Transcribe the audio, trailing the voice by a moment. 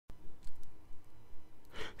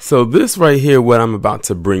So this right here, what I'm about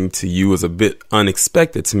to bring to you, is a bit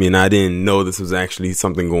unexpected to me, and I didn't know this was actually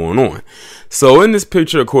something going on. So in this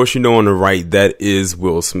picture, of course, you know on the right, that is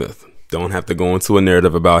Will Smith. Don't have to go into a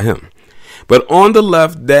narrative about him. But on the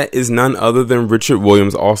left, that is none other than Richard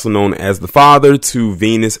Williams, also known as the father to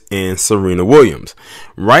Venus and Serena Williams.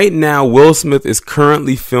 Right now, Will Smith is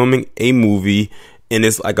currently filming a movie, and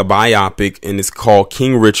it's like a biopic, and it's called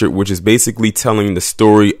King Richard, which is basically telling the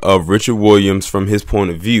story of Richard Williams from his point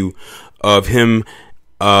of view of him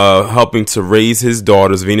helping to raise his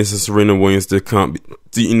daughters, Venus and Serena Williams, to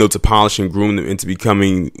polish and groom them into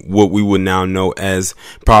becoming what we would now know as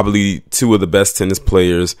probably two of the best tennis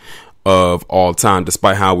players of all time,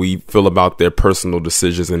 despite how we feel about their personal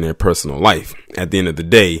decisions in their personal life. At the end of the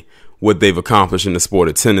day, what they've accomplished in the sport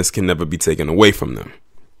of tennis can never be taken away from them.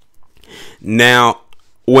 Now,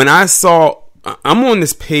 when I'm on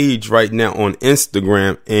this page right now on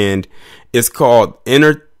Instagram, and it's called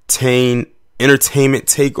Entertainment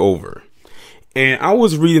Takeover. And I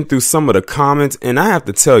was reading through some of the comments, and I have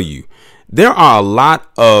to tell you, there are a lot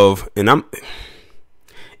of,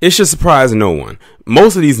 it should surprise no one.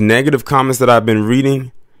 Most of these negative comments that I've been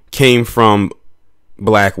reading came from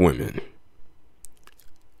black women.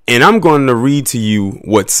 And I'm going to read to you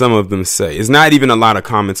what some of them say. It's not even a lot of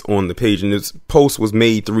comments on the page, and this post was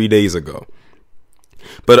made 3 days ago.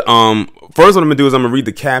 But first what I'm going to do is I'm going to read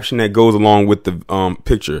the caption that goes along with the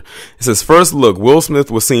picture. It says, "First look, Will Smith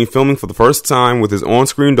was seen filming for the first time with his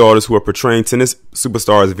on-screen daughters who are portraying tennis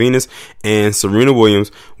superstars Venus and Serena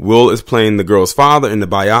Williams. Will is playing the girl's father in the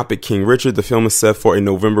biopic King Richard. The film is set for a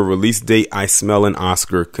November release date. I smell an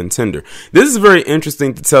Oscar contender." This is very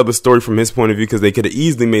interesting to tell the story from his point of view, because they could have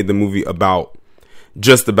easily made the movie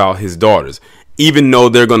just about his daughters, even though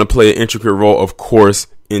they're going to play an intricate role, of course,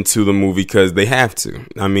 into the movie, because they have to.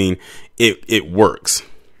 I mean, it works.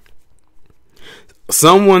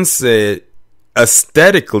 Someone said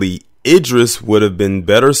aesthetically Idris would have been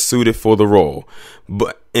better suited for the role,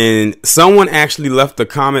 and someone actually left a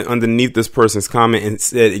comment underneath this person's comment and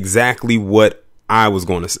said exactly what I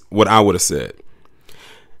would have said.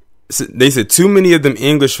 They said, "Too many of them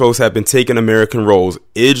English folks have been taking American roles.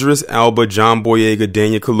 Idris Elba, John Boyega,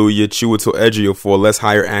 Daniel Kaluuya, Chiwetel Ejiofor. Let's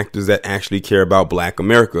hire actors that actually care about Black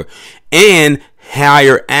America, and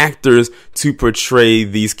hire actors to portray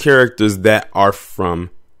these characters that are from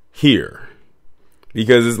here."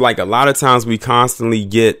 Because it's like a lot of times we constantly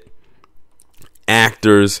get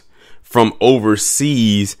actors from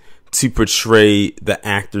overseas to portray the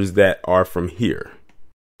actors that are from here.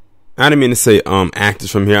 I didn't mean to say actors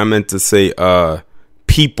from here. I meant to say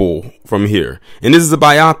people from here. And this is a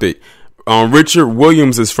biopic. Richard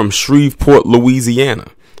Williams is from Shreveport, Louisiana.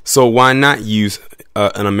 So why not use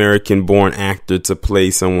an American-born actor to play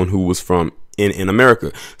someone who was from in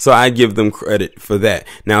America? So I give them credit for that.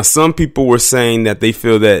 Now, some people were saying that they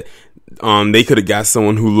feel that they could have got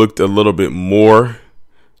someone who looked a little bit more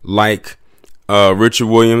like Richard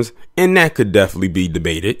Williams, and that could definitely be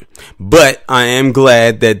debated. But I am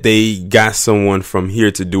glad that they got someone from here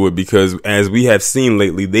to do it, because as we have seen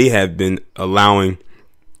lately, they have been allowing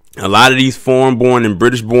a lot of these foreign-born and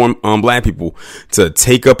British-born black people to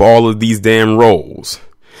take up all of these damn roles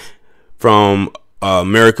from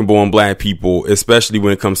American-born black people, especially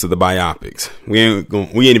when it comes to the biopics. We ain't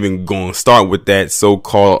even going to start with that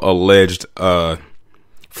so-called alleged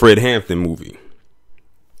Fred Hampton movie.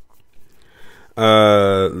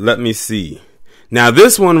 Let me see. Now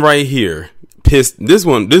this one right here this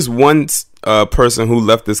one person who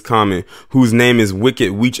left this comment, whose name is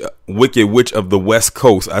Wicked Witch of the West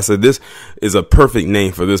Coast. I said this is a perfect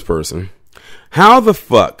name for this person. "How the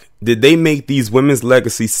fuck did they make these women's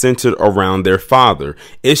legacy centered around their father?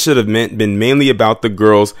 It should have been mainly about the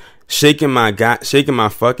girls. Shaking my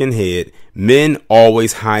fucking head. Men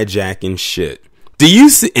always hijacking shit." Do you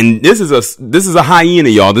see? And this is a hyena,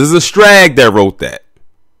 y'all. This is a strag that wrote that.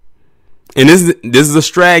 And this is a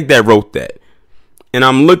strag that wrote that. And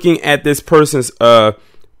I'm looking at this person's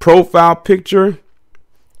profile picture,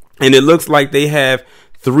 and it looks like they have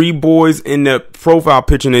 3 boys in the profile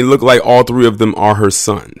picture, and they look like all 3 of them are her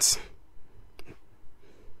sons.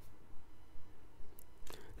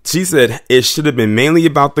 She said it should have been mainly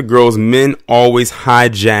about the girls. Men always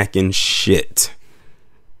hijacking shit.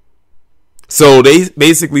 So they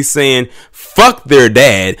basically saying, fuck their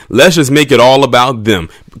dad. Let's just make it all about them.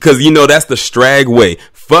 Because, that's the strag way.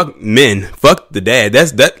 Fuck men. Fuck the dad.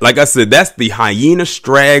 Like I said, that's the hyena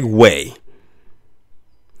strag way.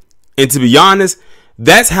 And to be honest,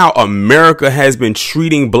 that's how America has been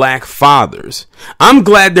treating black fathers. I'm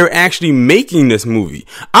glad they're actually making this movie.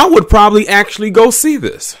 I would probably actually go see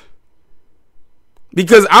this.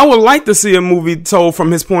 Because I would like to see a movie told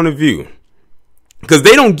from his point of view. Because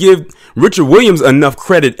they don't give Richard Williams enough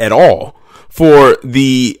credit at all for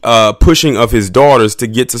the pushing of his daughters to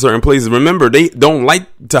get to certain places. Remember, they don't like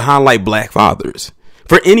to highlight black fathers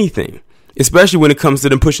for anything, especially when it comes to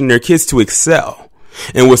them pushing their kids to excel.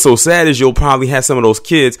 And what's so sad is you'll probably have some of those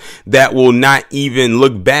kids that will not even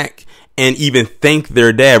look back and even thank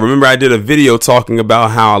their dad. Remember, I did a video talking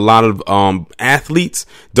about how a lot of athletes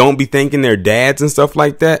don't be thanking their dads and stuff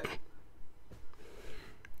like that.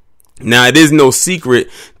 Now, it is no secret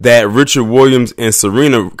that Richard Williams and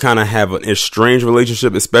Serena kind of have an estranged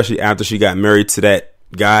relationship, especially after she got married to that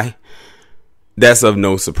guy. That's of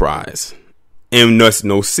no surprise. And that's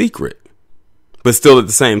no secret. But still, at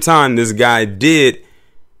the same time, this guy did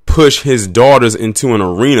push his daughters into an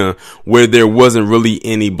arena where there wasn't really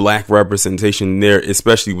any black representation there,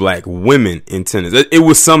 especially black women in tennis. It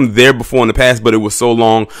was some there before in the past, but it was so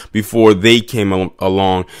long before they came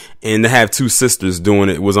along. And to have two sisters doing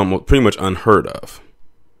it was almost pretty much unheard of.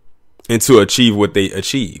 And to achieve what they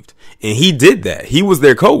achieved. And he did that. He was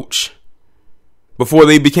their coach before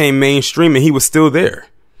they became mainstream, and he was still there.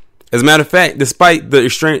 As a matter of fact, despite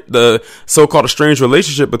the so-called estranged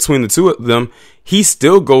relationship between the two of them, he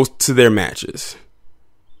still goes to their matches.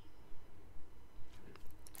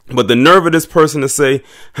 But the nerve of this person to say,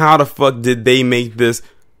 how the fuck did they make this?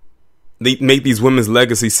 They make these women's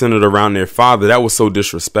legacy centered around their father. That was so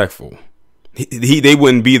disrespectful. They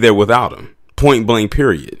wouldn't be there without him. Point blank,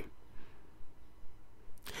 period.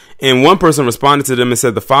 And one person responded to them and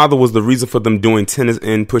said the father was the reason for them doing tennis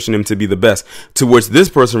and pushing him to be the best. To which this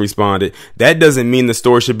person responded, that doesn't mean the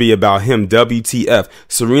story should be about him. WTF.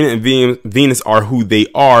 Serena and Venus are who they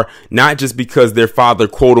are, not just because their father,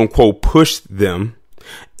 quote unquote, pushed them.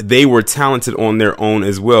 They were talented on their own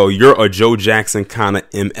as well. You're a Joe Jackson kind of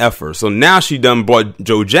MFer. So now she done brought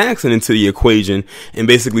Joe Jackson into the equation and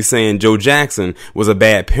basically saying Joe Jackson was a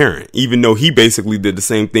bad parent, even though he basically did the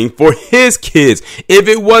same thing for his kids. If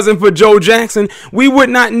it wasn't for Joe Jackson, we would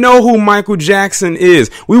not know who Michael Jackson is.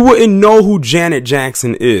 We wouldn't know who Janet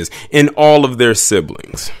Jackson is and all of their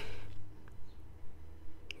siblings.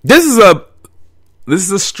 This is a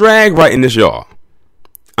strag right in this, y'all.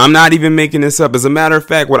 I'm not even making this up. As a matter of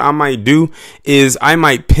fact, what I might do is I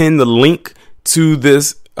might pin the link to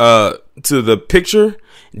this, to the picture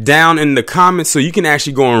down in the comments so you can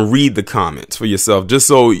actually go and read the comments for yourself, just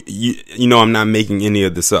so you know I'm not making any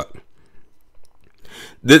of this up.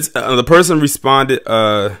 This the person responded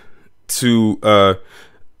to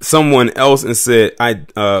someone else and said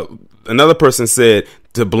another person said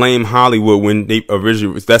to blame Hollywood when they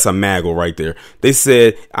originally, that's a maggle right there. They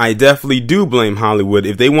said, I definitely do blame Hollywood.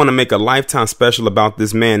 If they want to make a Lifetime special about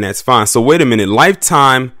this man, that's fine. So wait a minute.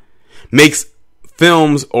 Lifetime makes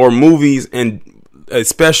films or movies and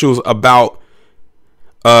specials about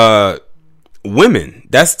women.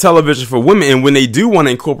 That's television for women. And when they do want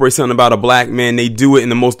to incorporate something about a black man, they do it in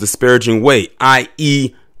the most disparaging way,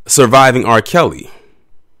 i.e. surviving R. Kelly.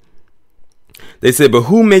 They said, but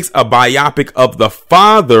who makes a biopic of the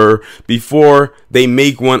father before they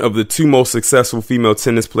make one of the two most successful female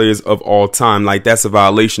tennis players of all time? Like, that's a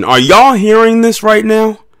violation. Are y'all hearing this right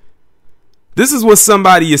now? This is what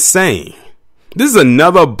somebody is saying. This is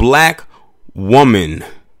another black woman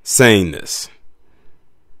saying this.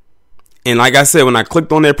 And like I said, when I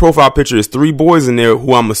clicked on their profile picture, there's 3 boys in there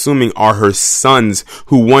who I'm assuming are her sons,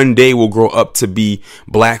 who one day will grow up to be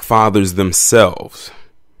black fathers themselves.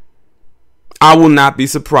 I will not be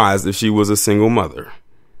surprised if she was a single mother.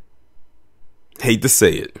 Hate to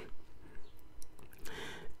say it.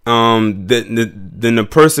 Then the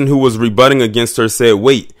person who was rebutting against her said,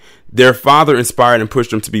 wait, their father inspired and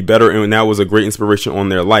pushed them to be better, and that was a great inspiration on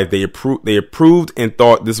their life. They approved and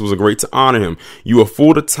thought this was a great to honor him. You a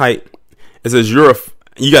fool to type. It says you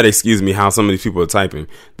got to excuse me how some of these people are typing.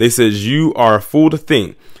 They says you are a fool to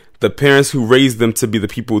think the parents who raised them to be the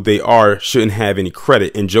people they are shouldn't have any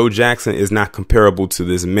credit. And Joe Jackson is not comparable to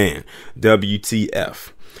this man.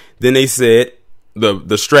 WTF. Then they said, the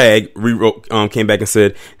Strag rewrote, came back and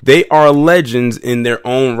said, they are legends in their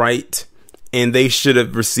own right, and they should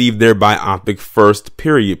have received their biopic first,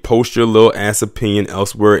 period. Post your little ass opinion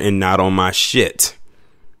elsewhere and not on my shit.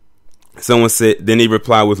 Someone said, then he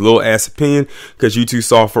replied with little ass opinion, because you too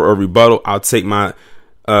soft for a rebuttal. I'll take my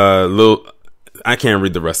I can't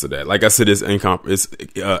read the rest of that. Like I said,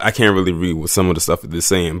 I can't really read what some of the stuff that they're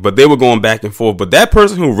saying, but they were going back and forth. But that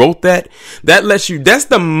person who wrote that that's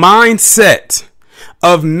the mindset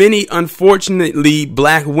of many, unfortunately,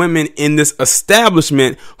 black women in this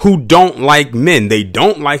establishment who don't like men. They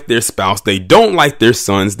don't like their spouse. They don't like their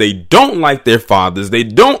sons. They don't like their fathers. They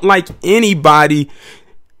don't like anybody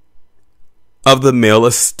of the male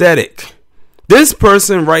aesthetic. This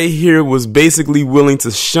person right here was basically willing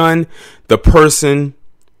to shun the person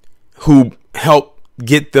who helped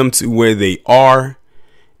get them to where they are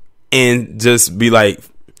and just be like,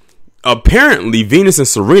 apparently Venus and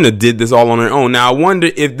Serena did this all on their own. Now I wonder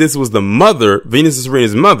if this was the mother, Venus and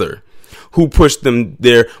Serena's mother, who pushed them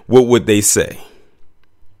there. What would they say?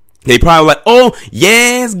 They probably like, oh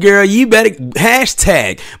yes, girl, you better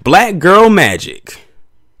hashtag Black Girl Magic.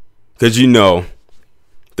 Because you know,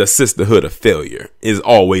 the sisterhood of failure is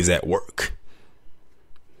always at work.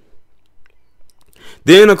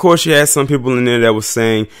 Then, of course, you had some people in there that was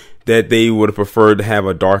saying that they would have preferred to have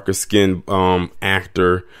a darker skinned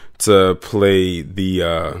actor to play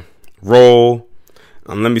the role.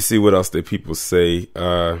 Let me see what else did people say.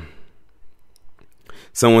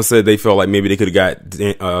 Someone said they felt like maybe they could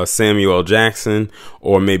have got Samuel L. Jackson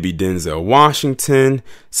or maybe Denzel Washington.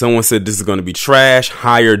 Someone said this is going to be trash.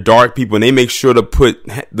 Hire dark people, and they make sure to put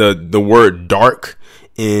the word dark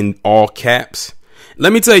in all caps.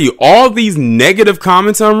 Let me tell you, all these negative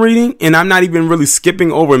comments I'm reading, and I'm not even really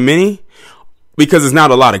skipping over many because it's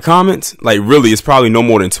not a lot of comments. Like really, it's probably no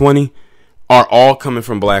more than 20, are all coming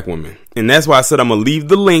from black women. And that's why I said I'm going to leave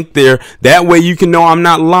the link there. That way you can know I'm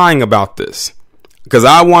not lying about this. Because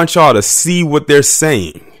I want y'all to see what they're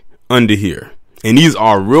saying under here. And these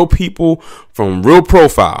are real people from real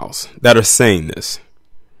profiles that are saying this.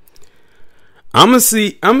 I'm going to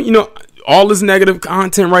see, all this negative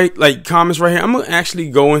content, right? Like comments right here. I'm going to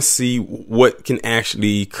actually go and see what can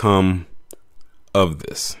actually come of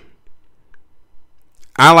this.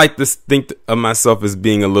 I like to think of myself as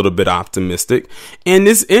being a little bit optimistic. And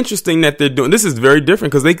it's interesting that they're doing, this is very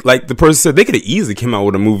different because they, like the person said, they could have easily came out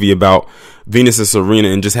with a movie about Venus and Serena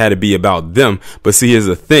and just had it be about them. But see, here's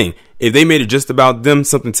the thing. If they made it just about them,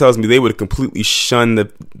 something tells me they would have completely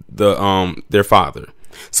shunned their father.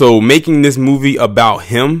 So making this movie about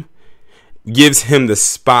him gives him the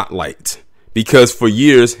spotlight. Because for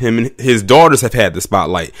years, him and his daughters have had the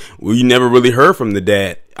spotlight. We never really heard from the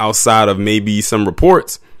dad outside of maybe some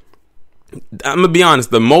reports. I'm going to be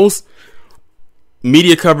honest. The most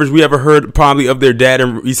media coverage we ever heard probably of their dad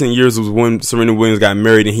in recent years was when Serena Williams got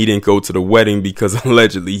married and he didn't go to the wedding because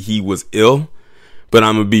allegedly he was ill. But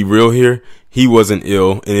I'm going to be real here. He wasn't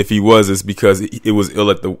ill. And if he was, it's because it was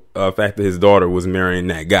ill at the fact that his daughter was marrying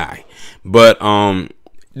that guy. But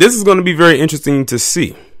this is going to be very interesting to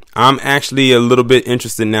see. I'm actually a little bit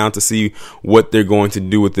interested now to see what they're going to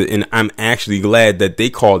do with it. And I'm actually glad that they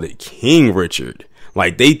called it King Richard.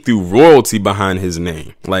 Like they threw royalty behind his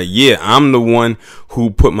name. Like, yeah, I'm the one who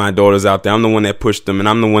put my daughters out there. I'm the one that pushed them and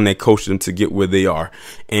I'm the one that coached them to get where they are.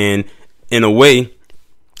 And in a way,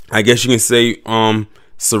 I guess you can say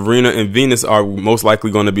Serena and Venus are most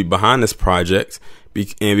likely going to be behind this project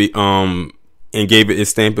and gave it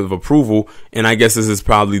its stamp of approval. And I guess this is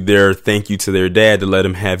probably their thank you to their dad to let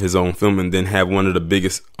him have his own film and then have one of the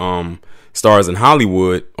biggest stars in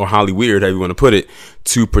Hollywood, or Hollyweird, however you want to put it,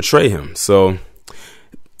 to portray him. So,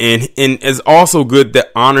 and it's also good to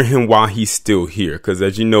honor him while he's still here. Because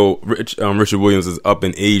as you know, Richard Williams is up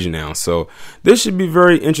in age now. So this should be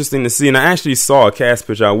very interesting to see. And I actually saw a cast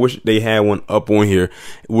picture. I wish they had one up on here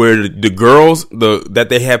where the girls that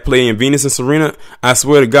they had playing Venus and Serena, I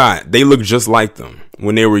swear to God, they look just like them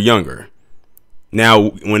when they were younger. Now,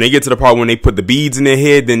 when they get to the part when they put the beads in their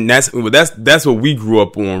head, then that's what we grew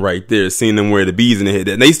up on right there, seeing them wear the beads in their head.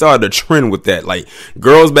 And they started a trend with that. Like,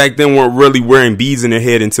 girls back then weren't really wearing beads in their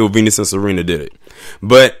head until Venus and Serena did it.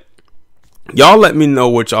 But y'all let me know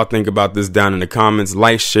what y'all think about this down in the comments.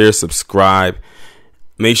 Like, share, subscribe.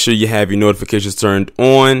 Make sure you have your notifications turned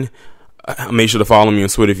on. Make sure to follow me on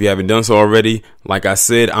Twitter if you haven't done so already. Like I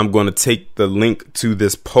said, I'm going to take the link to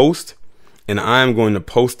this post and I'm going to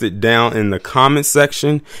post it down in the comment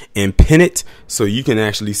section and pin it so you can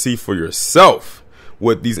actually see for yourself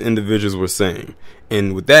what these individuals were saying.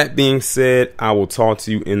 And with that being said, I will talk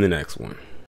to you in the next one.